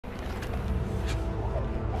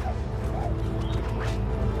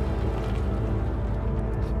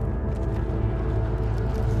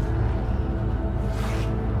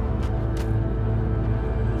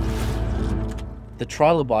The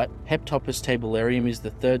Trilobite, Heptopus Tabellarium, is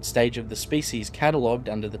the third stage of the species catalogued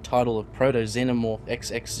under the title of Proto-Xenomorph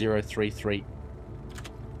XX033.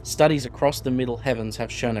 Studies across the Middle Heavens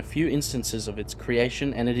have shown a few instances of its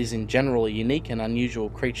creation, and it is in general a unique and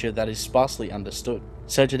unusual creature that is sparsely understood.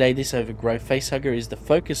 So today this overgrown facehugger is the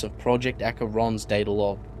focus of Project ACHERON's data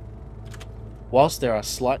log. Whilst there are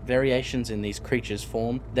slight variations in these creatures'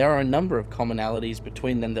 form, there are a number of commonalities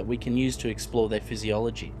between them that we can use to explore their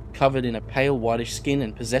physiology. Covered in a pale whitish skin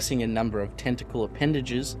and possessing a number of tentacle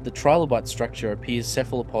appendages, the trilobite structure appears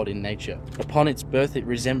cephalopod in nature. Upon its birth it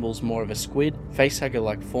resembles more of a squid,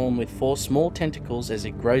 facehugger-like form with 4 small tentacles. As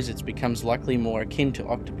it grows it becomes likely more akin to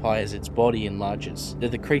octopi as its body enlarges.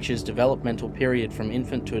 The creature's developmental period from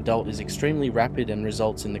infant to adult is extremely rapid and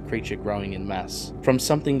results in the creature growing in mass. From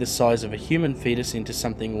something the size of a human fetus into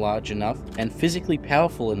something large enough and physically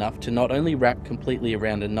powerful enough to not only wrap completely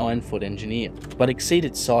around a 9-foot engineer, but exceed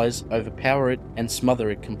its size, overpower it, and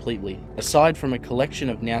smother it completely. Aside from a collection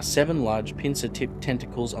of now 7 large pincer-tipped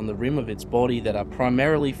tentacles on the rim of its body that are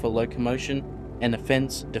primarily for locomotion and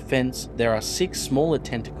defense, there are 6 smaller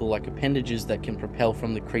tentacle-like appendages that can propel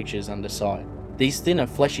from the creature's underside. These thinner,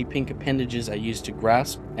 fleshy pink appendages are used to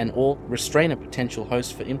grasp and/or restrain a potential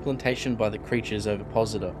host for implantation by the creature's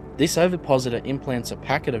ovipositor. This ovipositor implants a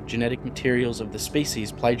packet of genetic materials of the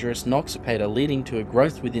species Plagiaris noxipata, leading to a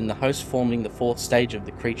growth within the host, forming the 4th stage of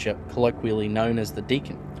the creature, colloquially known as the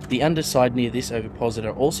deacon. The underside near this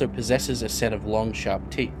ovipositor also possesses a set of long, sharp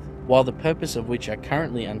teeth. While the purpose of which are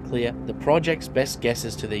currently unclear, the project's best guess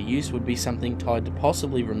as to their use would be something tied to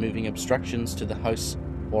possibly removing obstructions to the host's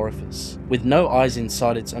orifice. With no eyes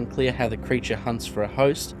inside, it's unclear how the creature hunts for a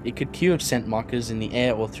host. It could cue of scent markers in the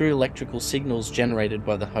air or through electrical signals generated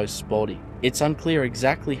by the host's body. It's unclear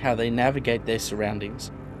exactly how they navigate their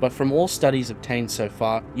surroundings, but from all studies obtained so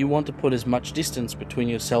far, you want to put as much distance between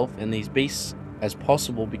yourself and these beasts as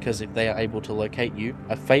possible, because if they are able to locate you,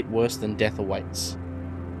 a fate worse than death awaits.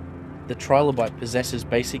 The trilobite possesses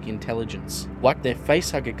basic intelligence. Like their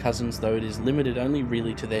facehugger cousins though, it is limited only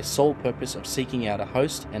really to their sole purpose of seeking out a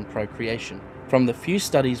host and procreation. From the few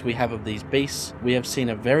studies we have of these beasts, we have seen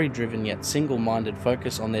a very driven yet single-minded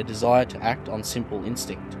focus on their desire to act on simple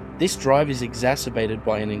instinct. This drive is exacerbated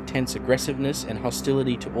by an intense aggressiveness and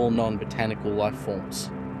hostility to all non-botanical life forms.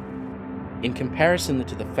 In comparison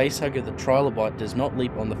to the facehugger, the trilobite does not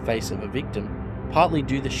leap on the face of a victim. Partly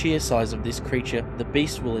due to the sheer size of this creature, the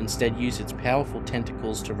beast will instead use its powerful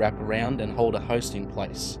tentacles to wrap around and hold a host in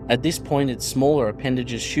place. At this point, its smaller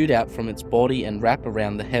appendages shoot out from its body and wrap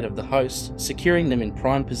around the head of the host, securing them in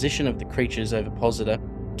prime position of the creature's ovipositor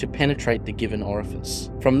to penetrate the given orifice.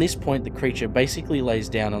 From this point, the creature basically lays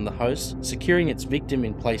down on the host, securing its victim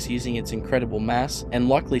in place using its incredible mass and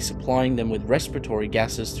likely supplying them with respiratory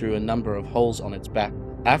gases through a number of holes on its back.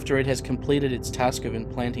 After it has completed its task of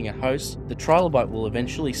implanting a host, the trilobite will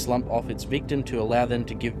eventually slump off its victim to allow them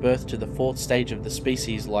to give birth to the 4th stage of the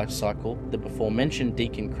species' life cycle, the before-mentioned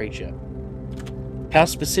deacon creature. How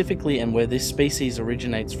specifically and where this species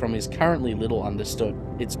originates from is currently little understood.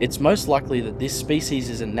 It's most likely that this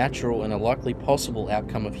species is a natural and a likely possible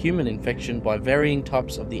outcome of human infection by varying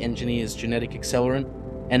types of the engineer's genetic accelerant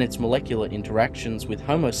and its molecular interactions with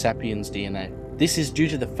Homo sapiens DNA. This is due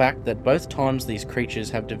to the fact that both times these creatures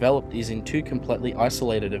have developed is in 2 completely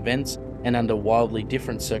isolated events and under wildly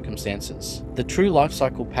different circumstances. The true life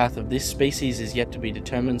cycle path of this species is yet to be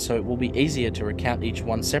determined, so it will be easier to recount each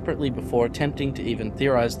one separately before attempting to even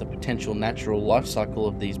theorize the potential natural life cycle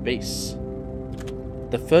of these beasts.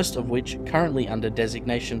 The first of which, currently under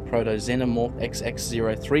designation Proto-Xenomorph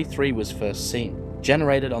XX033, was first seen,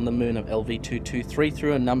 generated on the moon of LV223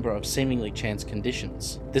 through a number of seemingly chance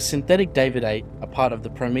conditions. The synthetic David 8, a part of the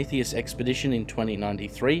Prometheus expedition in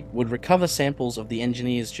 2093, would recover samples of the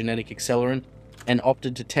engineer's genetic accelerant and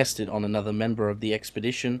opted to test it on another member of the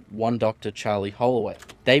expedition, one Dr. Charlie Holloway.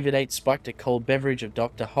 David 8 spiked a cold beverage of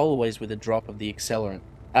Dr. Holloway's with a drop of the accelerant.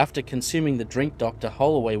 After consuming the drink, Dr.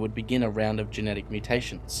 Holloway would begin a round of genetic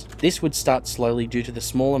mutations. This would start slowly due to the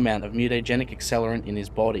small amount of mutagenic accelerant in his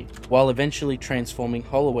body. While eventually transforming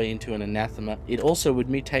Holloway into an anathema, it also would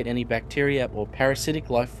mutate any bacteria or parasitic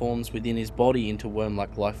life forms within his body into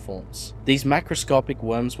worm-like life forms. These macroscopic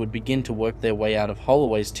worms would begin to work their way out of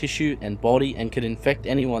Holloway's tissue and body and could infect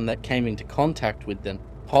anyone that came into contact with them.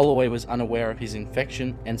 Holloway was unaware of his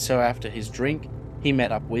infection, and so after his drink, he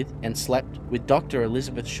met up with and slept with Dr.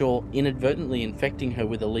 Elizabeth Shaw, inadvertently infecting her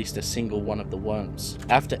with at least a single one of the worms.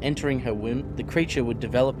 After entering her womb, the creature would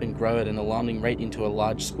develop and grow at an alarming rate into a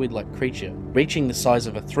large squid-like creature, reaching the size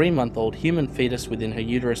of a 3-month-old human fetus within her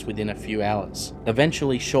uterus within a few hours.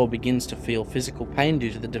 Eventually, Shaw begins to feel physical pain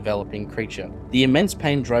due to the developing creature. The immense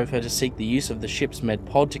pain drove her to seek the use of the ship's med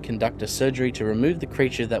pod to conduct a surgery to remove the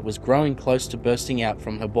creature that was growing close to bursting out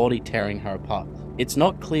from her body, tearing her apart. It's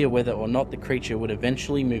not clear whether or not the creature would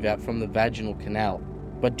eventually move out from the vaginal canal,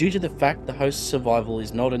 but due to the fact the host's survival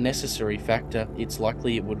is not a necessary factor, it's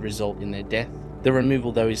likely it would result in their death. The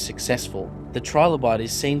removal, though, is successful. The Trilobite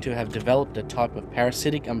is seen to have developed a type of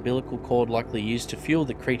parasitic umbilical cord likely used to fuel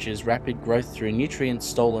the creature's rapid growth through nutrients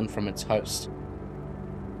stolen from its host.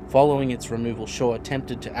 Following its removal, Shaw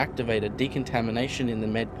attempted to activate a decontamination in the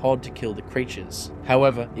med pod to kill the creatures.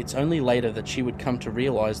 However, it's only later that she would come to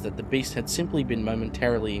realize that the beast had simply been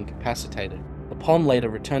momentarily incapacitated. Upon later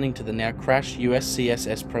returning to the now crashed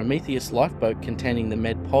USCSS Prometheus lifeboat containing the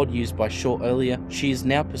med pod used by Shaw earlier, she is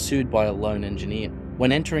now pursued by a lone engineer.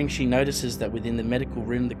 When entering, she notices that within the medical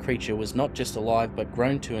room the creature was not just alive but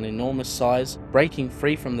grown to an enormous size, breaking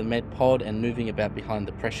free from the med pod and moving about behind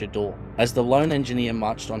the pressure door. As the lone engineer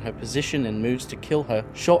marched on her position and moves to kill her,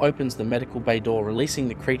 Shaw opens the medical bay door, releasing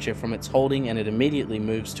the creature from its holding, and it immediately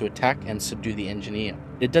moves to attack and subdue the engineer.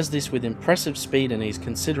 It does this with impressive speed and ease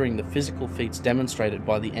considering the physical feats demonstrated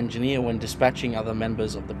by the engineer when dispatching other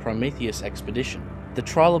members of the Prometheus expedition. The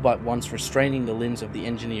Trilobite, once restraining the limbs of the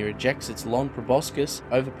engineer, ejects its long proboscis,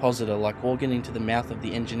 ovipositor-like organ into the mouth of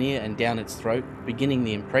the engineer and down its throat, beginning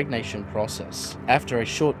the impregnation process. After a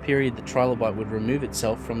short period, the Trilobite would remove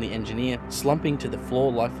itself from the engineer, slumping to the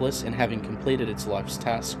floor lifeless and having completed its life's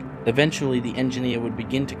task. Eventually, the engineer would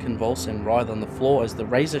begin to convulse and writhe on the floor as the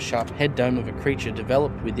razor-sharp head dome of a creature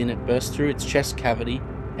developed within it burst through its chest cavity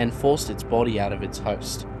and forced its body out of its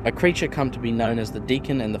host. A creature come to be known as the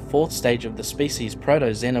Deacon and the fourth stage of the species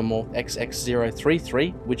Proto-Xenomorph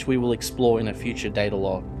XX033, which we will explore in a future data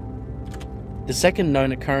log. The second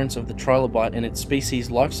known occurrence of the Trilobite and its species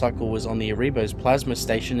life cycle was on the Erebos plasma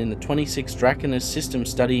station in the 26 Draconis system,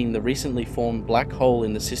 studying the recently formed black hole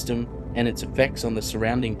in the system and its effects on the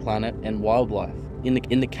surrounding planet and wildlife.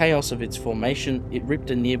 In the chaos of its formation, it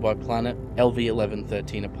ripped a nearby planet,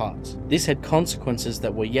 LV-1113, apart. This had consequences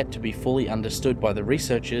that were yet to be fully understood by the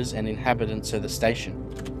researchers and inhabitants of the station.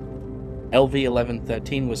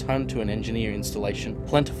 LV-1113 was home to an engineer installation,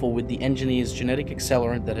 plentiful with the engineer's genetic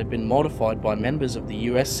accelerant that had been modified by members of the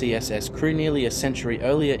USCSS crew nearly a century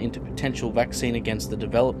earlier into potential vaccine against the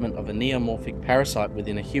development of a neomorphic parasite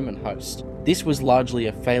within a human host. This was largely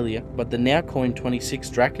a failure, but the now coined 26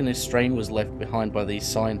 Draconis strain was left behind by these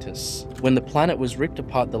scientists. When the planet was ripped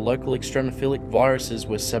apart, the local extremophilic viruses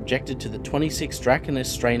were subjected to the 26 Draconis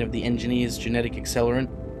strain of the engineer's genetic accelerant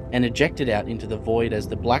and ejected out into the void as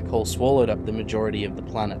the black hole swallowed up the majority of the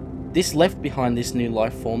planet. This left behind this new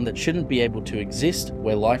life form that shouldn't be able to exist,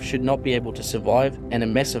 where life should not be able to survive, and a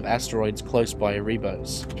mess of asteroids close by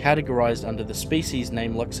Erebos, categorized under the species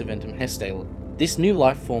name Luxaventum hestaler. This new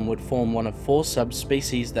life form would form one of 4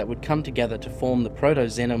 subspecies that would come together to form the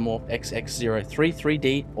Proto-Xenomorph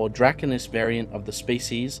XX033D, or Draconis variant of the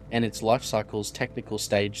species, and its life cycle's technical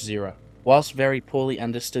stage 0. Whilst very poorly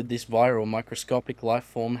understood, this viral microscopic life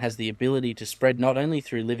form has the ability to spread not only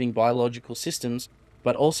through living biological systems,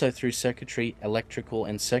 but also through circuitry, electrical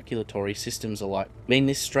and circulatory systems alike. Meaning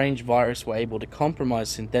this strange virus were able to compromise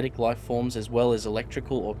synthetic life forms as well as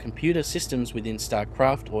electrical or computer systems within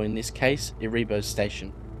StarCraft, or in this case, Erebos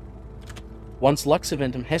Station. Once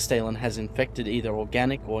Luxaventum hestaler has infected either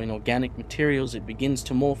organic or inorganic materials, it begins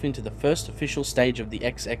to morph into the first official stage of the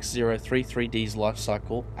XX033D's life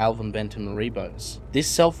cycle, Alvumventum Erebos. This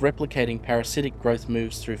self-replicating parasitic growth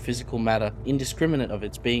moves through physical matter, indiscriminate of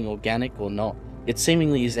its being organic or not. It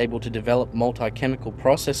seemingly is able to develop multi-chemical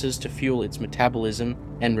processes to fuel its metabolism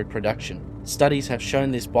and reproduction. Studies have shown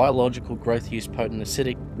this biological growth use potent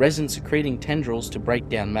acidic, resin-secreting tendrils to break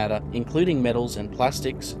down matter, including metals and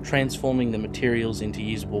plastics, transforming the materials into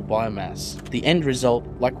usable biomass. The end result,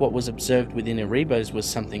 like what was observed within Erebos, was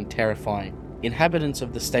something terrifying. Inhabitants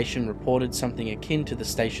of the station reported something akin to the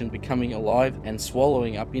station becoming alive and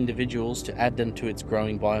swallowing up individuals to add them to its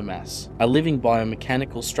growing biomass. A living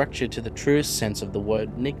biomechanical structure to the truest sense of the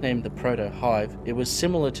word, nicknamed the Proto-Hive, it was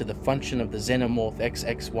similar to the function of the Xenomorph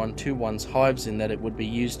XX121's hives in that it would be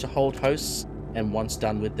used to hold hosts and once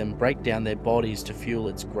done with them, break down their bodies to fuel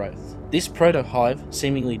its growth. This proto-hive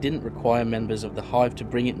seemingly didn't require members of the hive to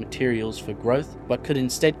bring it materials for growth, but could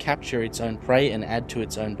instead capture its own prey and add to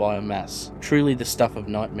its own biomass. Truly the stuff of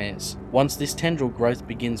nightmares. Once this tendril growth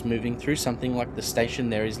begins moving through something like the station,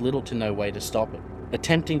 there is little to no way to stop it.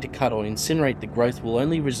 Attempting to cut or incinerate the growth will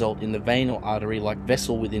only result in the vein or artery-like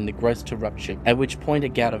vessel within the growth to rupture, at which point a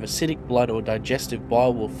gout of acidic blood or digestive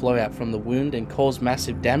bile will flow out from the wound and cause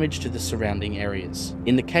massive damage to the surrounding areas.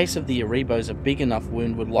 In the case of the Erebos, a big enough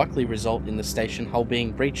wound would likely result in the station hull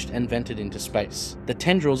being breached and vented into space. The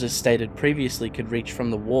tendrils, as stated previously, could reach from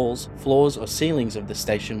the walls, floors or ceilings of the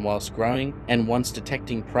station whilst growing, and once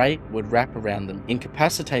detecting prey, would wrap around them,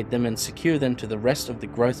 incapacitate them and secure them to the rest of the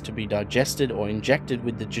growth to be digested or injected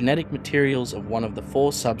with the genetic materials of one of the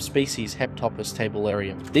 4 subspecies Heptopus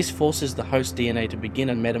Tabellarium. This forces the host DNA to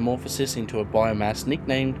begin a metamorphosis into a biomass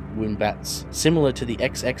nicknamed wombats. Similar to the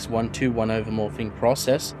XX121 overmorphing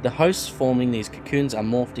process, the hosts forming these cocoons are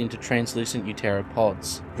morphed into translucent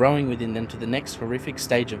uteropods, growing within them to the next horrific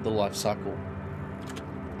stage of the life cycle.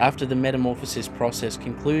 After the metamorphosis process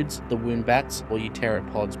concludes, the wombats or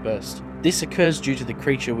uteropods burst. This occurs due to the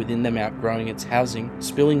creature within them outgrowing its housing,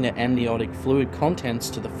 spilling their amniotic fluid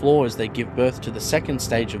contents to the floor as they give birth to the second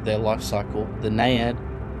stage of their life cycle, the naiad,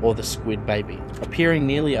 or the squid baby. Appearing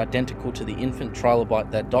nearly identical to the infant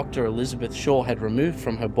trilobite that Dr. Elizabeth Shaw had removed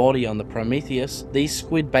from her body on the Prometheus, these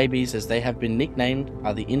squid babies, as they have been nicknamed,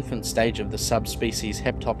 are the infant stage of the subspecies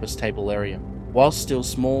Heptopus Tabellarium. Whilst still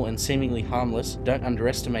small and seemingly harmless, don't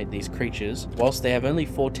underestimate these creatures. Whilst they have only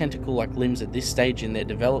 4 tentacle-like limbs at this stage in their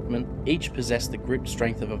development, each possess the grip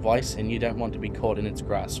strength of a vice, and you don't want to be caught in its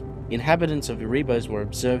grasp. Inhabitants of Erebos were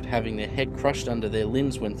observed having their head crushed under their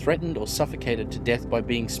limbs when threatened or suffocated to death by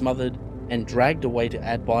being smothered and dragged away to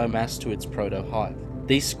add biomass to its proto-hive.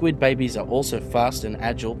 These squid babies are also fast and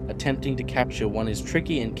agile. Attempting to capture one is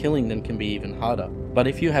tricky and killing them can be even harder. But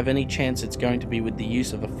if you have any chance, it's going to be with the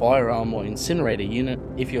use of a firearm or incinerator unit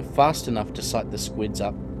if you're fast enough to sight the squids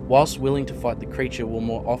up. Whilst willing to fight, the creature will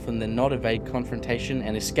more often than not evade confrontation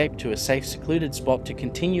and escape to a safe, secluded spot to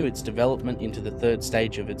continue its development into the 3rd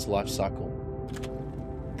stage of its life cycle.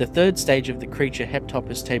 The 3rd stage of the creature,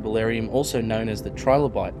 Heptopus Tabellarium, also known as the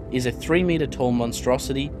Trilobite, is a 3-meter tall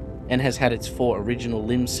monstrosity and has had its 4 original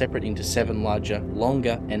limbs separate into 7 larger,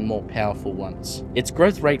 longer, and more powerful ones. Its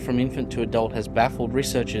growth rate from infant to adult has baffled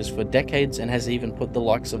researchers for decades and has even put the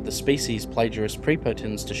likes of the species plagiarist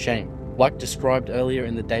Perkins to shame. Like described earlier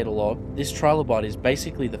in the data log, this trilobite is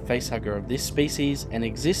basically the facehugger of this species and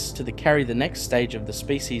exists to carry the next stage of the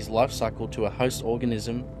species' life cycle to a host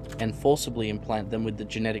organism and forcibly implant them with the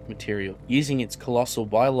genetic material, using its colossal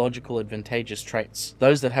biological advantageous traits.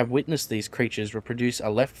 Those that have witnessed these creatures reproduce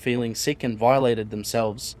are left feeling sick and violated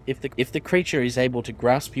themselves. If the creature is able to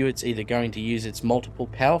grasp you, it's either going to use its multiple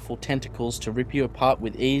powerful tentacles to rip you apart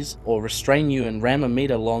with ease, or restrain you and ram a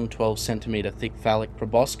meter-long 12-centimeter thick phallic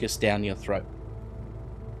proboscis down your throat.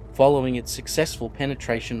 Following its successful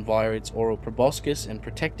penetration via its oral proboscis and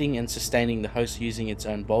protecting and sustaining the host using its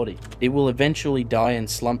own body, it will eventually die and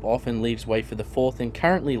slump off and leaves way for the 4th and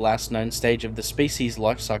currently last known stage of the species'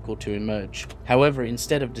 life cycle to emerge. However,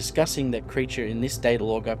 instead of discussing that creature in this data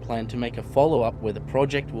log, I plan to make a follow-up where the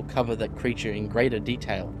project will cover that creature in greater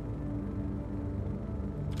detail.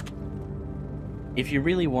 If you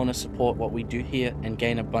really want to support what we do here and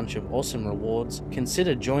gain a bunch of awesome rewards,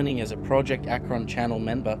 consider joining as a Project ACHERON channel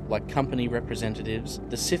member like company representatives,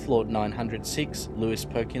 the Sith Lord 906, Lewis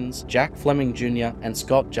Perkins, Jack Fleming Jr. and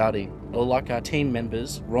Scott Jardine, or like our team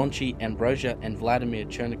members, Raunchy, Ambrosia and Vladimir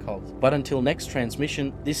Chernikov. But until next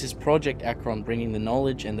transmission, this is Project ACHERON bringing the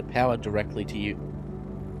knowledge and the power directly to you.